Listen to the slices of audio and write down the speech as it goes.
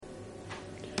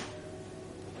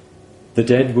The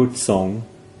Deadwood Song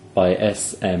by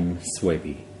S M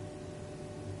Swaby.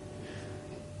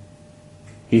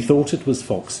 He thought it was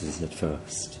foxes at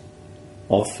first,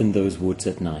 off in those woods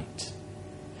at night.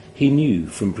 He knew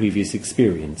from previous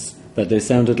experience that they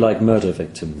sounded like murder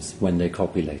victims when they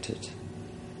copulated.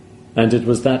 And it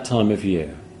was that time of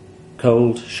year,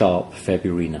 cold, sharp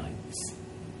February nights.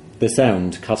 The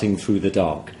sound cutting through the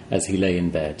dark as he lay in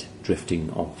bed, drifting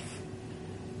off.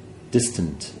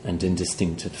 Distant and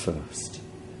indistinct at first.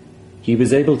 He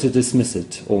was able to dismiss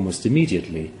it almost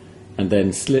immediately and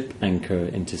then slip anchor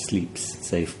into sleep's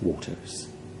safe waters.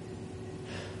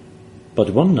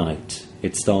 But one night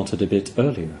it started a bit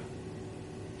earlier.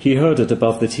 He heard it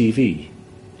above the TV,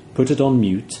 put it on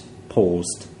mute,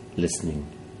 paused, listening.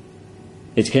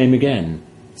 It came again,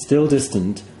 still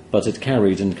distant, but it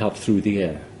carried and cut through the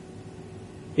air.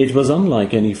 It was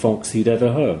unlike any fox he'd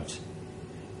ever heard.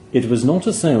 It was not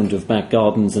a sound of back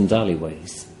gardens and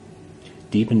alleyways.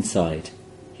 Deep inside,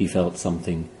 he felt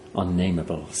something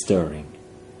unnameable stirring,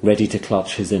 ready to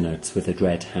clutch his innards with a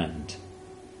dread hand.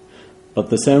 But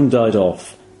the sound died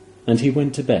off, and he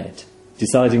went to bed,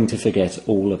 deciding to forget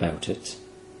all about it,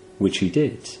 which he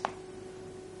did,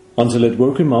 until it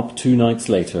woke him up 2 nights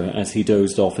later as he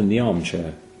dozed off in the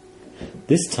armchair.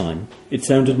 This time, it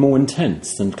sounded more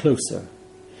intense and closer,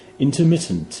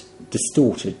 intermittent,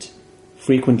 distorted,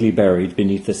 frequently buried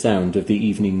beneath the sound of the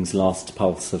evening's last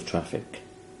pulse of traffic.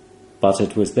 But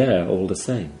it was there all the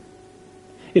same.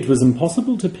 It was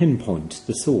impossible to pinpoint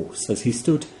the source as he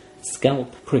stood,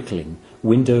 scalp prickling,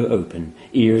 window open,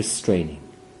 ears straining.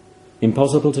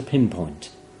 Impossible to pinpoint,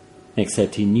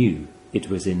 except he knew it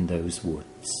was in those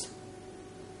woods.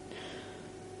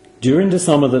 During the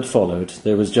summer that followed,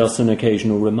 there was just an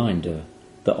occasional reminder,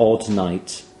 the odd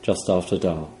night just after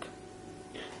dark.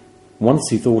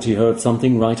 Once he thought he heard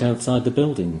something right outside the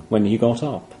building when he got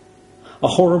up. A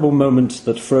horrible moment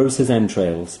that froze his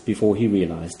entrails before he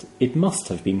realized it must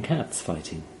have been cats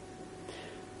fighting.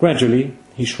 Gradually,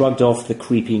 he shrugged off the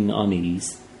creeping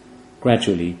unease.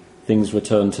 Gradually, things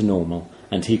returned to normal,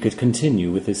 and he could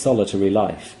continue with his solitary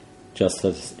life, just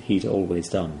as he'd always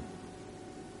done.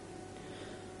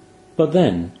 But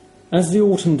then, as the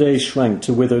autumn days shrank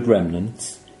to withered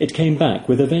remnants, it came back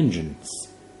with a vengeance,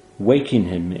 waking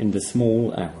him in the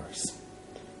small hours,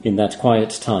 in that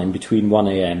quiet time between 1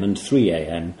 a.m. and 3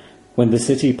 a.m. when the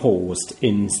city paused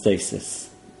in stasis.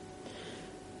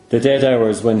 The dead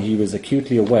hours when he was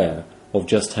acutely aware of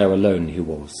just how alone he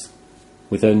was,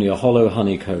 with only a hollow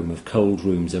honeycomb of cold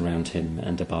rooms around him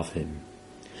and above him.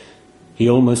 He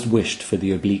almost wished for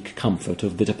the oblique comfort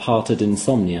of the departed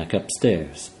insomniac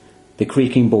upstairs. The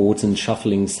creaking boards and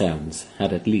shuffling sounds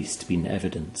had at least been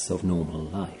evidence of normal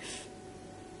life.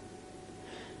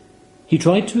 He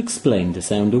tried to explain the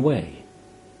sound away,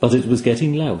 but it was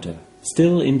getting louder,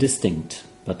 still indistinct,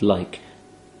 but like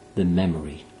the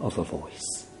memory of a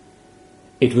voice.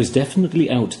 It was definitely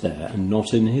out there and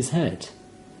not in his head.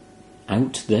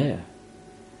 Out there.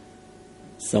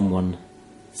 Someone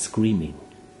screaming.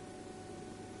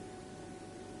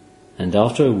 And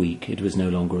after a week, it was no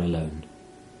longer alone.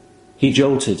 He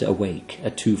jolted awake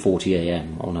at 2:40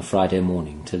 a.m. on a Friday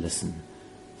morning to listen,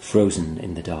 frozen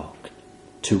in the dark,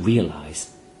 to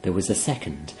realize there was a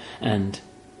second and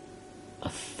a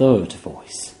third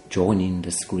voice joining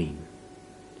the scream.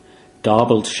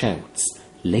 Garbled shouts,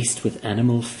 laced with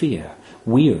animal fear,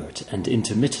 weird and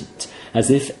intermittent, as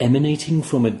if emanating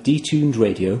from a detuned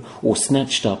radio or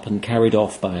snatched up and carried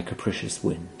off by a capricious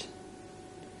wind.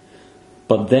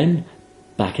 But then,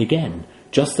 back again,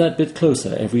 just that bit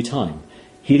closer every time.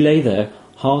 He lay there,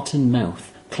 heart and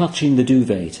mouth, clutching the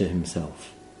duvet to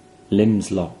himself, limbs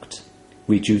locked,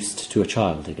 reduced to a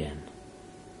child again.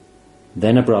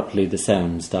 Then abruptly the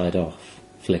sounds died off,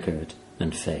 flickered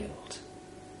and failed.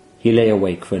 He lay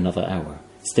awake for another hour,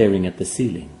 staring at the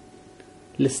ceiling,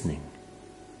 listening,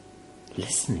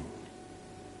 listening,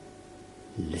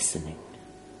 listening.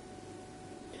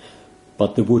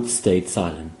 But the woods stayed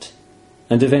silent,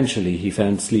 and eventually he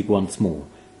found sleep once more,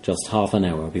 just half an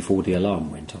hour before the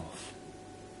alarm went off.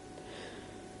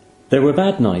 There were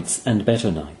bad nights and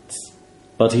better nights,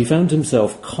 but he found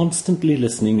himself constantly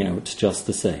listening out just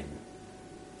the same.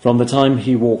 From the time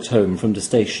he walked home from the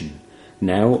station,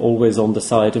 now always on the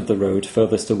side of the road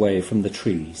furthest away from the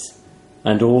trees,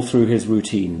 and all through his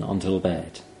routine until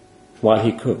bed, while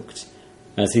he cooked,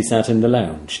 as he sat in the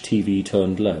lounge, TV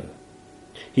turned low.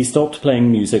 He stopped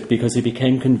playing music because he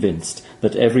became convinced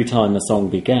that every time a song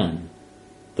began,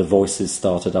 the voices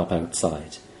started up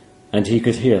outside, and he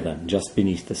could hear them just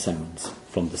beneath the sounds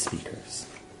from the speakers.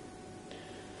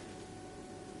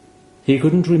 He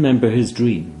couldn't remember his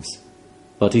dreams,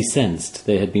 but he sensed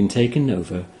they had been taken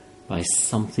over by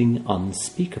something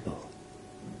unspeakable.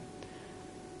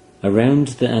 Around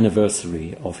the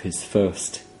anniversary of his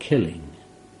first killing,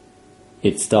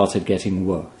 it started getting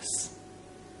worse.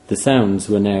 The sounds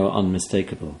were now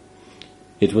unmistakable.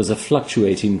 It was a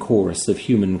fluctuating chorus of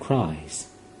human cries.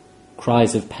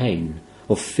 Cries of pain,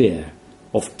 of fear,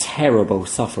 of terrible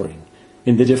suffering,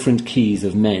 in the different keys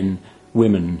of men,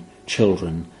 women,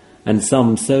 children, and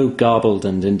some so garbled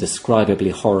and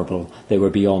indescribably horrible they were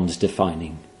beyond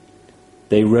defining.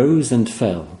 They rose and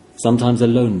fell, sometimes a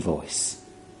lone voice,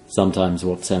 sometimes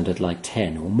what sounded like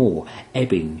 10 or more,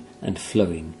 ebbing and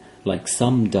flowing, like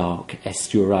some dark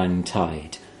estuarine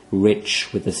tide,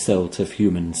 rich with the salt of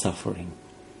human suffering,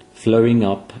 flowing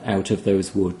up out of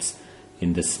those woods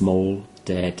in the small,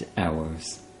 dead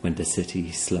hours when the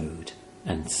city slowed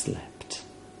and slept.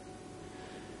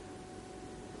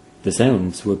 The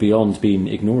sounds were beyond being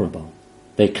ignorable.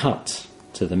 They cut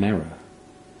to the marrow.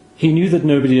 He knew that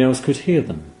nobody else could hear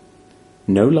them.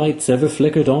 No lights ever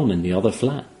flickered on in the other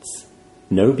flats.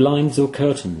 No blinds or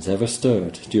curtains ever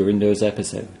stirred during those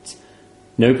episodes.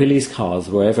 No police cars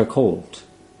were ever called.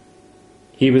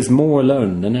 He was more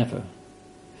alone than ever.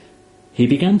 He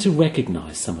began to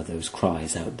recognize some of those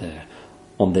cries out there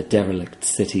on the derelict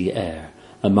city air,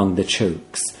 among the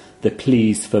chokes, the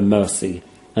pleas for mercy,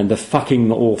 and the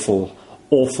fucking awful,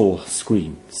 awful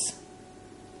screams.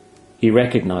 He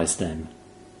recognized them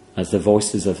as the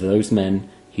voices of those men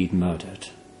he'd murdered.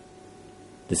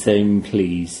 The same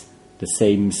pleas, the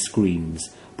same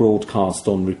screams, broadcast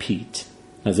on repeat,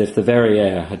 as if the very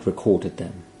air had recorded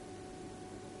them.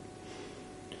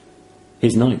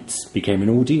 His nights became an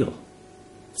ordeal.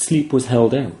 Sleep was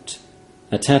held out.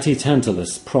 A tatty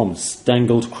Tantalus promise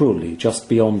dangled cruelly just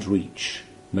beyond reach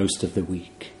most of the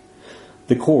week.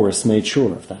 The chorus made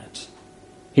sure of that.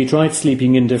 He tried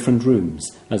sleeping in different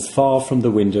rooms, as far from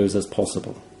the windows as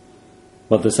possible.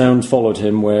 But the sound followed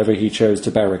him wherever he chose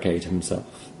to barricade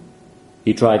himself.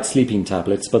 He tried sleeping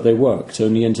tablets, but they worked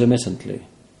only intermittently.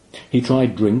 He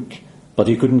tried drink, but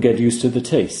he couldn't get used to the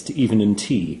taste, even in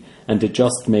tea, and it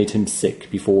just made him sick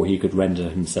before he could render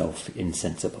himself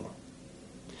insensible.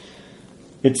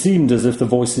 It seemed as if the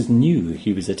voices knew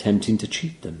he was attempting to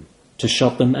cheat them, to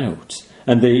shut them out,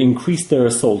 and they increased their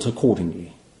assault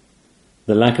accordingly.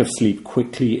 The lack of sleep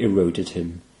quickly eroded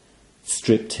him,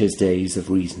 stripped his days of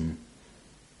reason.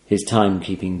 His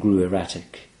timekeeping grew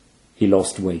erratic. He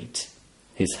lost weight.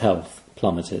 His health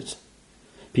plummeted.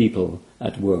 People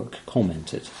at work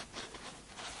commented.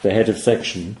 The head of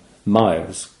section,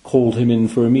 Myers, called him in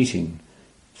for a meeting,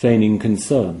 feigning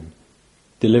concern,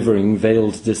 delivering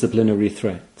veiled disciplinary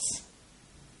threats.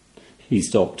 He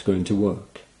stopped going to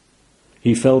work.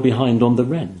 He fell behind on the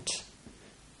rent.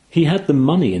 He had the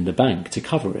money in the bank to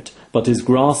cover it, but his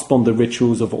grasp on the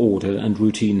rituals of order and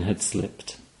routine had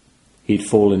slipped. He'd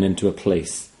fallen into a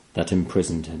place that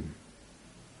imprisoned him.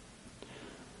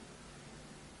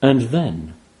 And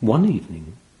then, one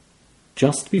evening,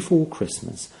 just before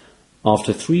Christmas,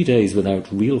 after 3 days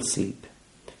without real sleep,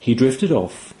 he drifted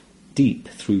off, deep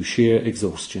through sheer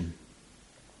exhaustion.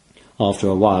 After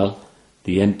a while,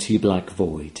 the empty black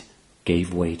void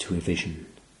gave way to a vision.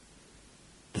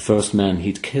 The first man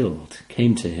he'd killed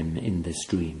came to him in this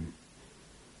dream.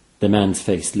 The man's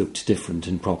face looked different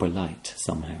in proper light,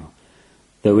 somehow,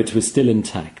 though it was still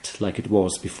intact like it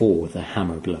was before the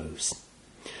hammer blows.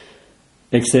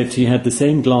 Except he had the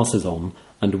same glasses on,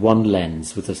 and one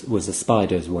lens was a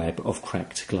spider's web of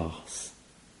cracked glass.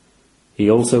 He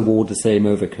also wore the same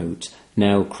overcoat,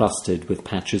 now crusted with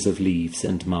patches of leaves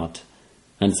and mud,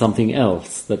 and something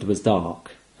else that was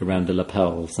dark around the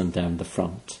lapels and down the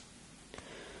front.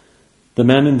 The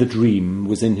man in the dream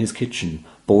was in his kitchen,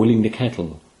 boiling the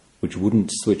kettle, which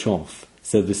wouldn't switch off,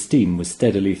 so the steam was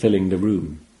steadily filling the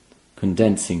room,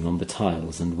 condensing on the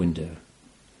tiles and window.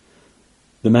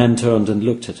 The man turned and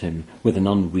looked at him with an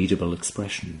unreadable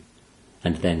expression,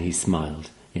 and then he smiled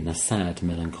in a sad,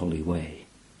 melancholy way.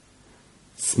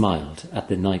 Smiled at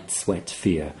the night sweat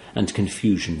fear and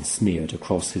confusion smeared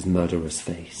across his murderous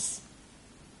face.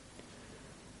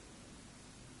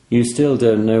 "You still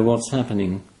don't know what's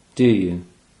happening, do you?"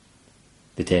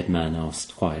 the dead man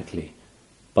asked quietly,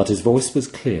 but his voice was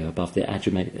clear above the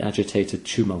agitated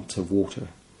tumult of water,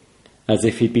 as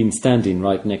if he'd been standing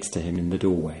right next to him in the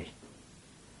doorway.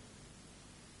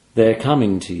 "They're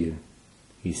coming to you,"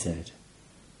 he said.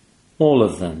 "All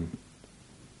of them.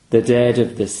 The dead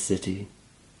of this city.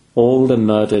 All the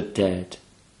murdered dead.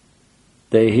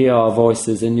 They hear our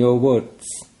voices in your woods.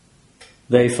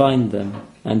 They find them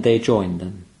and they join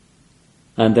them.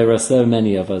 And there are so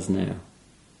many of us now."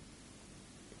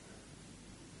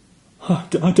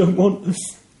 I don't want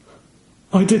this.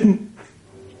 I didn't.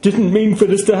 didn't mean for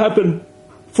this to happen.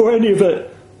 For any of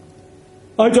it.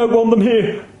 I don't want them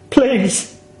here.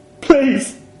 Please.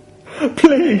 Please.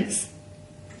 Please.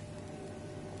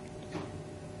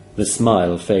 The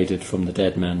smile faded from the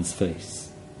dead man's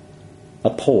face. A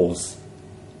pause,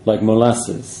 like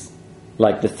molasses,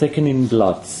 like the thickening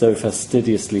blood so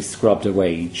fastidiously scrubbed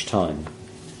away each time.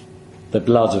 The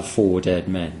blood of 4 dead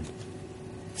men.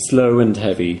 Slow and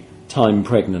heavy, time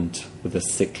pregnant with a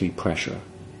sickly pressure.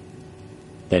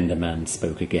 Then the man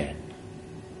spoke again.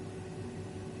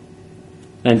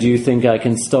 And you think I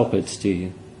can stop it, do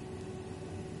you?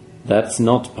 That's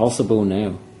not possible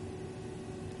now.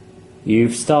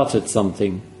 You've started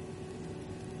something.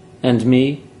 And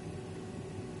me?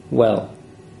 Well,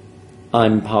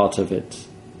 I'm part of it.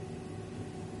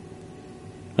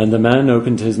 And the man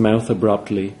opened his mouth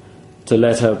abruptly to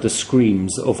let out the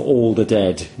screams of all the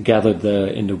dead gathered there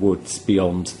in the woods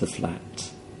beyond the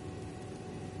flat.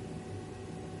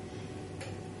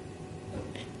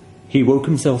 He woke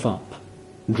himself up,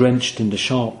 drenched in the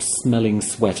sharp-smelling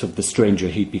sweat of the stranger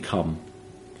he'd become.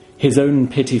 His own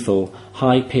pitiful,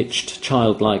 high-pitched,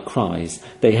 childlike cries,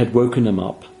 they had woken him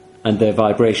up, and their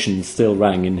vibrations still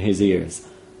rang in his ears,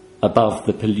 above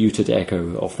the polluted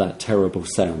echo of that terrible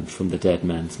sound from the dead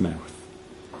man's mouth.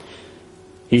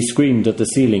 He screamed at the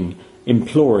ceiling,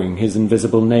 imploring his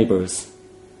invisible neighbours.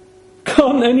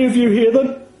 Can't any of you hear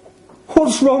them?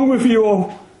 What's wrong with you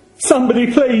all?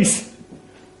 Somebody please!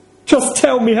 Just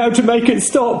tell me how to make it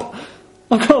stop.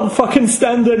 I can't fucking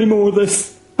stand any more of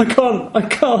this. I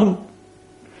can't.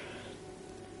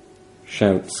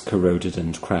 Shouts corroded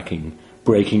and cracking,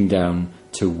 breaking down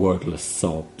to wordless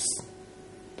sobs.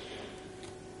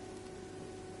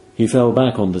 He fell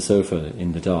back on the sofa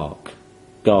in the dark,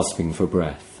 gasping for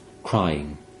breath,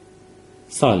 crying.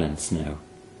 Silence now,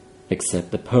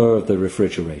 except the purr of the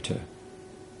refrigerator,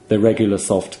 the regular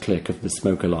soft click of the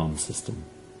smoke alarm system.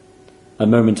 A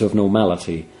moment of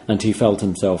normality, and he felt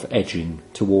himself edging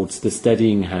towards the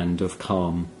steadying hand of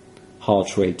calm,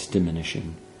 heart rate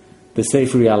diminishing, the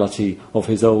safe reality of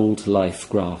his old life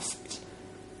grasped,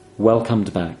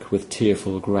 welcomed back with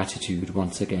tearful gratitude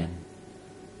once again.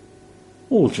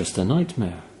 All just a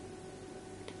nightmare.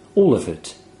 All of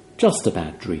it just a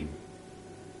bad dream.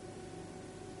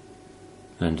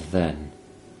 And then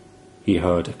he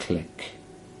heard a click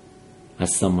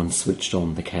as someone switched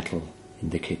on the kettle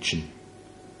in the kitchen.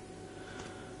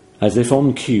 As if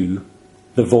on cue,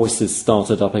 the voices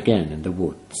started up again in the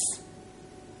woods.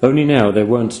 Only now they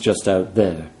weren't just out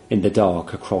there, in the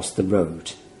dark across the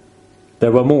road.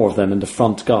 There were more of them in the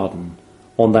front garden,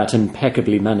 on that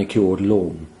impeccably manicured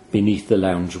lawn, beneath the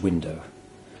lounge window.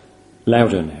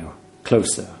 Louder now,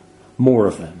 closer, more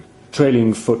of them,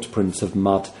 trailing footprints of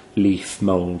mud, leaf,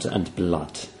 mould, and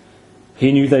blood.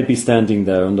 He knew they'd be standing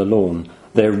there on the lawn,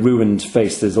 their ruined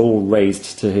faces all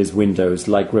raised to his windows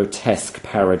like grotesque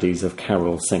parodies of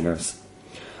carol singers,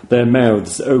 their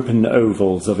mouths open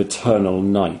ovals of eternal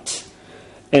night,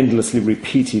 endlessly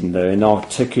repeating their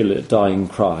inarticulate dying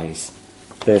cries,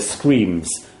 their screams,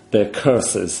 their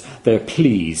curses, their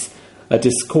pleas, a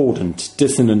discordant,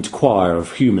 dissonant choir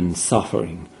of human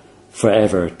suffering,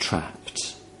 forever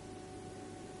trapped.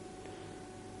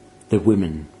 The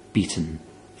women beaten,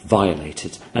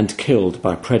 violated and killed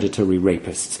by predatory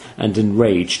rapists and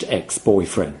enraged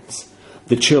ex-boyfriends.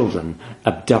 The children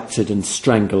abducted and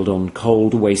strangled on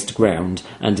cold waste ground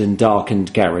and in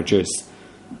darkened garages.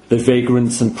 The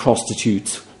vagrants and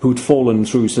prostitutes who'd fallen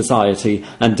through society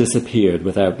and disappeared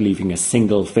without leaving a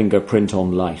single fingerprint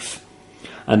on life.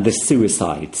 And the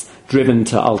suicides, driven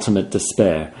to ultimate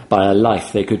despair by a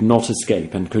life they could not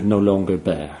escape and could no longer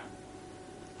bear.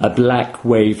 A black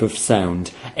wave of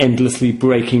sound endlessly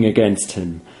breaking against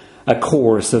him, a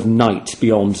chorus of night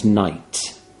beyond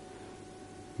night,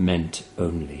 meant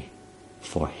only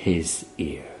for his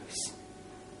ears.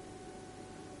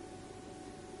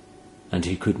 And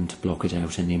he couldn't block it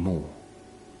out any more.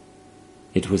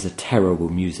 It was a terrible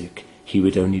music he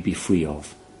would only be free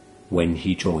of when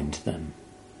he joined them.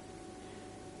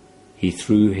 He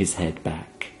threw his head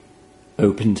back,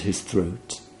 opened his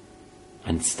throat,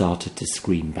 and started to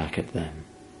scream back at them.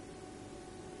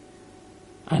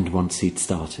 And once he'd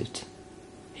started,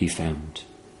 he found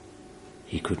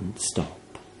he couldn't stop.